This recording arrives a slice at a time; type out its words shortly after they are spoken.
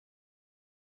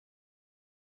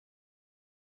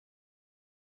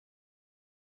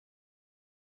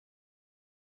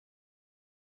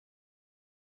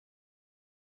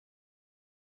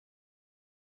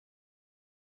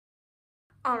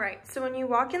All right, so when you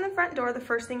walk in the front door, the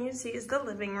first thing you see is the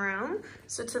living room.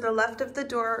 So to the left of the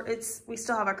door, we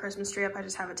still have our Christmas tree up. I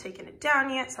just haven't taken it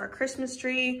down yet. So our Christmas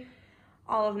tree,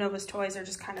 all of Nova's toys are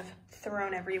just kind of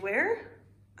thrown everywhere.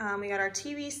 We got our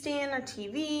TV stand, our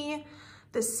TV.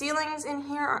 The ceilings in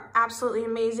here are absolutely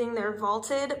amazing. They're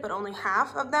vaulted, but only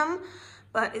half of them,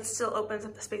 but it still opens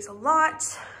up the space a lot.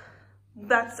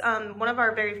 That's one of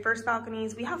our very first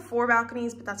balconies. We have 4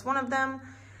 balconies, but that's one of them.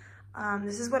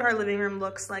 This is what our living room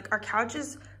looks like. Our couch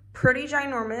is pretty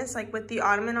ginormous, like with the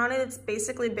ottoman on it, it's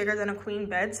basically bigger than a queen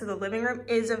bed. So the living room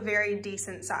is a very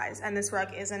decent size. And this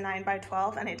rug is a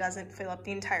 9x12 and it doesn't fill up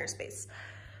the entire space.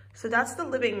 So that's the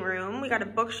living room. We got a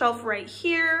bookshelf right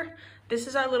here. This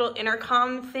is our little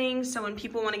intercom thing. So when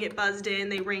people want to get buzzed in,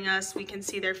 they ring us, we can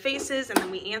see their faces and then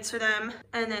we answer them.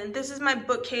 And then this is my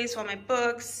bookcase, all my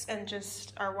books and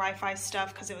just our Wi-Fi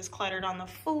stuff because it was cluttered on the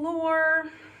floor.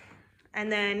 And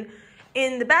then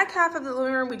in the back half of the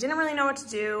living room, we didn't really know what to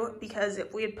do because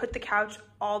if we had put the couch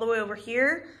all the way over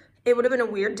here, it would have been a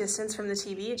weird distance from the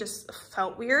TV. It just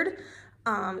felt weird.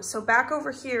 So back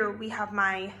over here, we have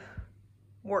my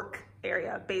work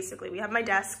area, basically. We have my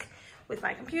desk with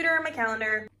my computer and my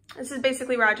calendar. This is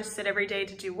basically where I just sit every day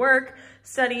to do work,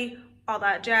 study, all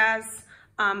that jazz.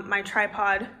 My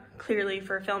tripod, clearly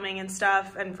for filming and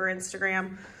stuff and for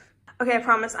Instagram. Okay, I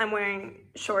promise I'm wearing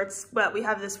shorts, but we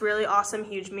have this really awesome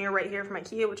huge mirror right here from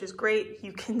IKEA, which is great.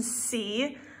 You can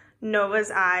see Nova's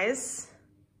eyes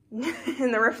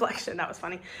in the reflection. That was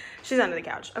funny. She's under the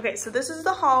couch. Okay, so this is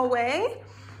the hallway.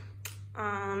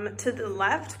 To the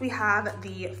left, we have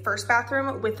the first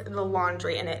bathroom with the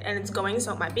laundry in it, and it's going,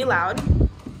 so it might be loud.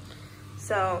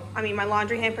 So, I mean, my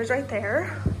laundry hamper's right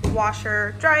there.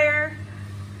 Washer, dryer,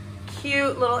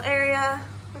 cute little area.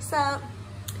 What's up?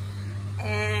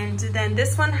 And then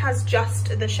this one has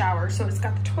just the shower. So it's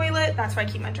got the toilet, that's why I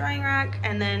keep my drying rack,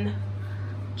 and then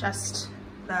just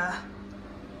the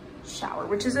shower,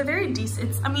 which is a very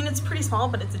decent, I mean, it's pretty small,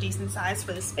 but it's a decent size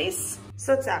for the space.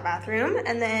 So it's that bathroom.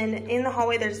 And then in the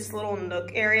hallway, there's this little nook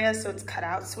area, so it's cut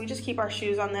out. So we just keep our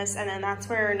shoes on this, and then that's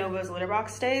where Nova's litter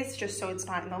box stays, just so it's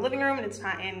not in the living room and it's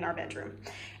not in our bedroom.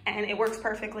 And it works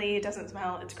perfectly, it doesn't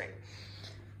smell, it's great.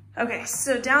 Okay,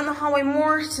 so down the hallway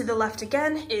more to the left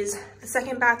again is the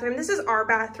second bathroom. This is our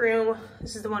bathroom.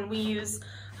 This is the one we use.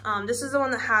 This is the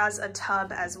one that has a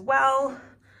tub as well.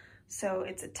 So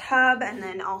it's a tub and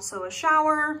then also a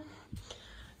shower.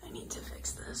 I need to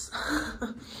fix this.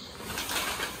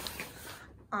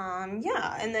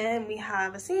 Yeah, and then we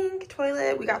have a sink,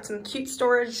 toilet. We got some cute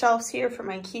storage shelves here from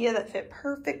IKEA that fit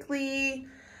perfectly.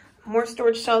 More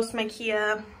storage shelves from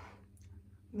IKEA.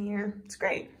 Mirror, it's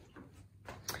great.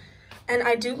 And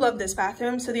I do love this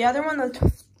bathroom. So the other one,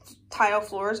 the tile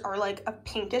floors are like a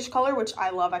pinkish color, which I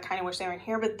love. I kind of wish they were in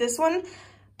here, but this one,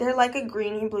 they're like a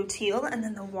greeny blue teal, and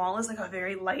then the wall is like a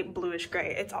very light bluish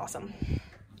gray. It's awesome.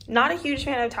 Not a huge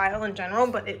fan of tile in general,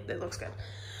 but it looks good.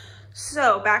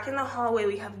 So back in the hallway,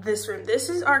 we have this room. This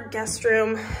is our guest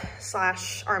room /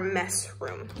 our mess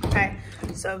room, okay?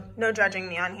 So no judging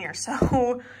me on here.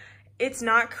 So it's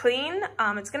not clean.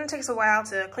 It's gonna take us a while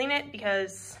to clean it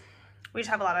because we just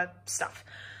have a lot of stuff.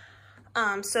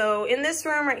 So in this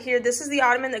room right here, this is the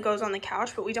ottoman that goes on the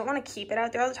couch, but we don't want to keep it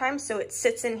out there all the time. So it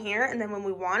sits in here, and then when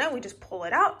we want it, we just pull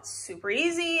it out. Super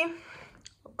easy.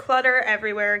 Clutter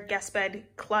everywhere, guest bed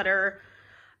clutter.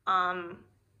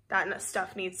 That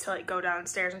stuff needs to like go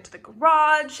downstairs into the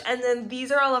garage. And then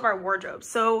these are all of our wardrobes.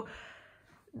 So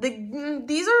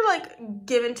these are like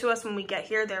given to us when we get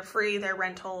here. They're free, they're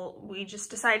rental. We just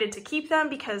decided to keep them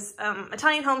because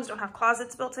Italian homes don't have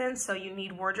closets built in, so you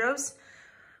need wardrobes.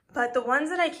 But the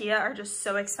ones at IKEA are just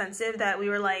so expensive that we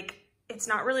were like, it's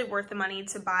not really worth the money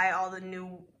to buy all the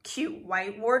new cute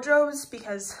white wardrobes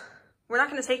because we're not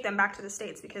going to take them back to the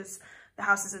States because the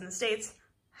houses in the States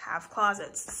have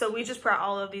closets. So we just brought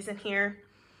all of these in here.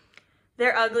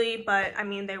 They're ugly, but I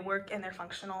mean, they work and they're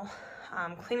functional.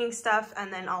 Cleaning stuff,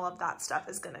 and then all of that stuff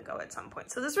is gonna go at some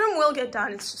point. So this room will get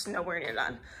done, it's just nowhere near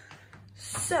done.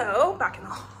 So back in the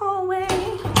hallway.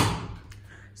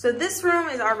 So this room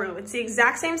is our room. It's the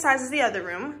exact same size as the other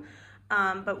room,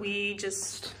 but we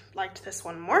just liked this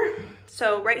one more.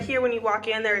 So right here, when you walk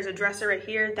in, there is a dresser right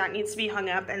here that needs to be hung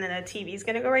up, and then a TV is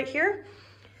gonna go right here.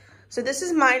 So this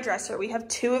is my dresser. We have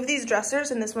 2 of these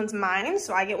dressers, and this one's mine.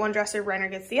 So I get one dresser, Renner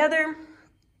gets the other.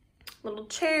 Little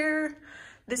chair.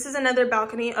 This is another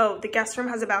balcony. Oh, the guest room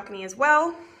has a balcony as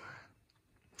well.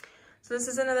 So this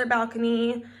is another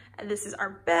balcony, and this is our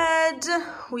bed.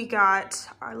 We got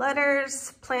our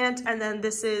letters, plant, and then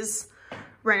this is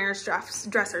Renner's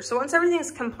dresser. So once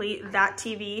everything's complete, that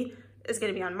TV is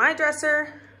gonna be on my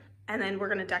dresser, and then we're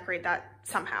gonna decorate that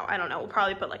somehow. I don't know, we'll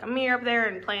probably put like a mirror up there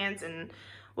and plants and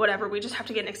whatever. We just have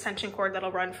to get an extension cord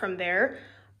that'll run from there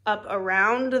up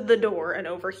around the door and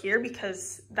over here,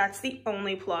 because that's the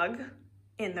only plug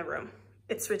in the room.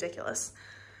 It's ridiculous.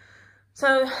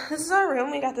 So this is our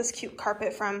room. We got this cute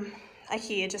carpet from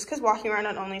IKEA, just because walking around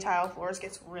on only tile floors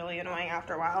gets really annoying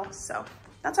after a while. So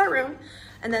that's our room.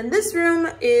 And then this room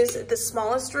is the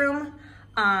smallest room.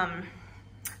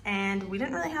 And we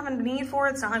didn't really have a need for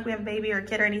it. It's not like we have a baby or a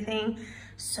kid or anything.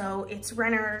 So it's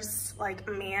Renner's like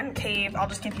man cave. I'll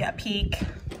just give you a peek.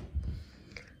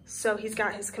 So he's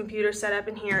got his computer set up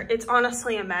in here. It's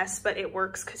honestly a mess, but it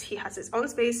works because he has his own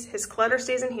space. His clutter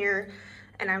stays in here,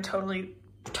 and I'm totally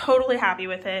happy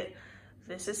with it.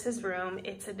 This is his room.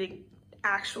 It's a big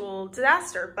actual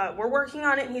disaster, but we're working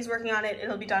on it. He's working on it.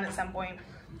 It'll be done at some point.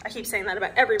 I keep saying that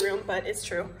about every room, but it's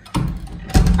true.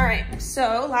 All right,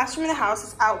 so last room in the house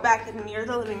is out back and near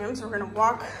the living room. So we're gonna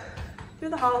walk through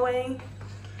the hallway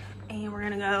and we're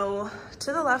gonna go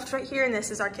to the left right here, and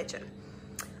this is our kitchen,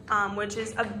 which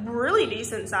is a really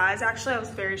decent size. Actually, I was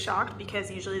very shocked because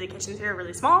usually the kitchens here are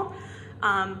really small.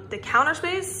 The counter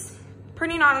space,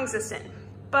 pretty non-existent,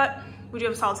 but we do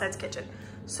have a solid size kitchen.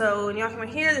 So when you walk in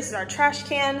here, this is our trash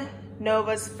can,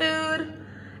 Nova's food,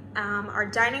 our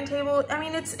dining table. I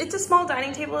mean, it's a small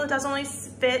dining table. It does only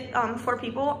fit 4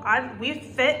 people. We've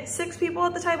fit 6 people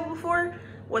at the table before.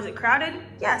 Was it crowded?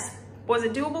 Yes. Was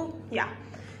it doable? Yeah.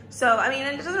 So, I mean,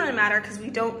 it doesn't really matter because we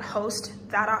don't host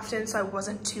that often, so I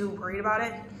wasn't too worried about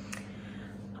it.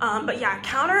 But yeah,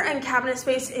 counter and cabinet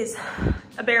space is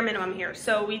a bare minimum here.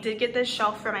 So we did get this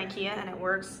shelf from IKEA, and it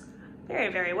works very,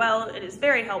 very well. It is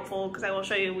very helpful because I will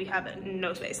show you we have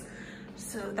no space.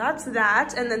 So that's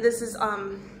that. And then this is our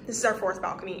 4th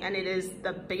balcony, and it is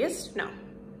the biggest. No,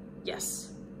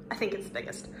 yes, I think it's the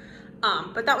biggest.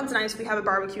 But that one's nice. We have a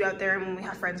barbecue out there, and when we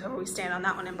have friends over, we stand on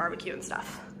that one and barbecue and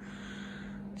stuff.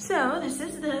 So this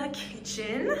is the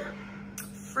kitchen.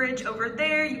 Fridge over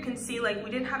there. You can see, like,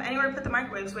 we didn't have anywhere to put the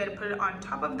microwave, so we had to put it on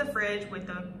top of the fridge with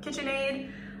the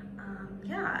KitchenAid.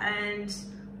 Yeah, and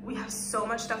we have so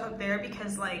much stuff up there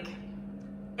because, like,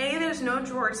 there's no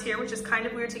drawers here, which is kind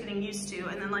of weird to getting used to,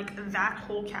 and then like that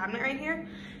whole cabinet right here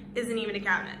isn't even a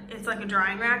cabinet. It's like a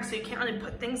drying rack, so you can't really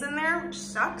put things in there, which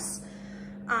sucks.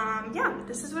 Yeah, but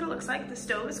this is what it looks like. The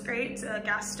stove is great. It's a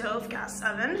gas stove, gas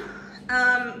oven.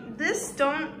 This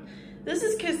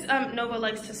is because Nova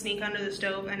likes to sneak under the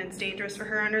stove, and it's dangerous for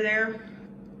her under there.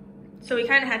 So we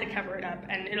kind of had to cover it up,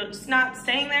 and it's not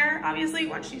staying there, obviously.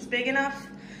 Once she's big enough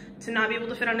to not be able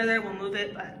to fit under there, we'll move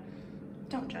it, but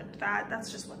don't judge that.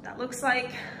 That's just what that looks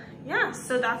like. Yeah,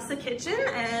 so that's the kitchen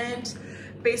and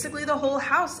basically the whole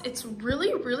house. It's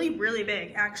really, really, really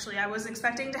big, actually. I was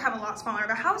expecting to have a lot smaller of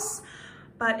a house,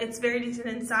 but it's very decent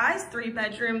in size. 3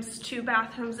 bedrooms, 2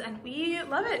 bathrooms, and we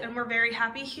love it, and we're very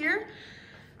happy here.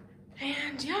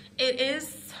 And yeah, it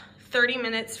is 30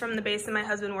 minutes from the base that my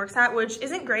husband works at, which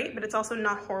isn't great, but it's also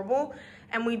not horrible.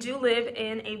 And we do live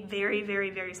in a very, very,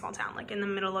 very small town, like in the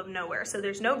middle of nowhere. So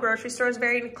there's no grocery stores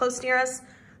very close near us,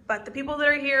 but the people that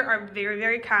are here are very,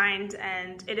 very kind,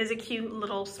 and it is a cute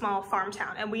little small farm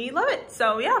town, and we love it.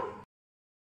 So yeah.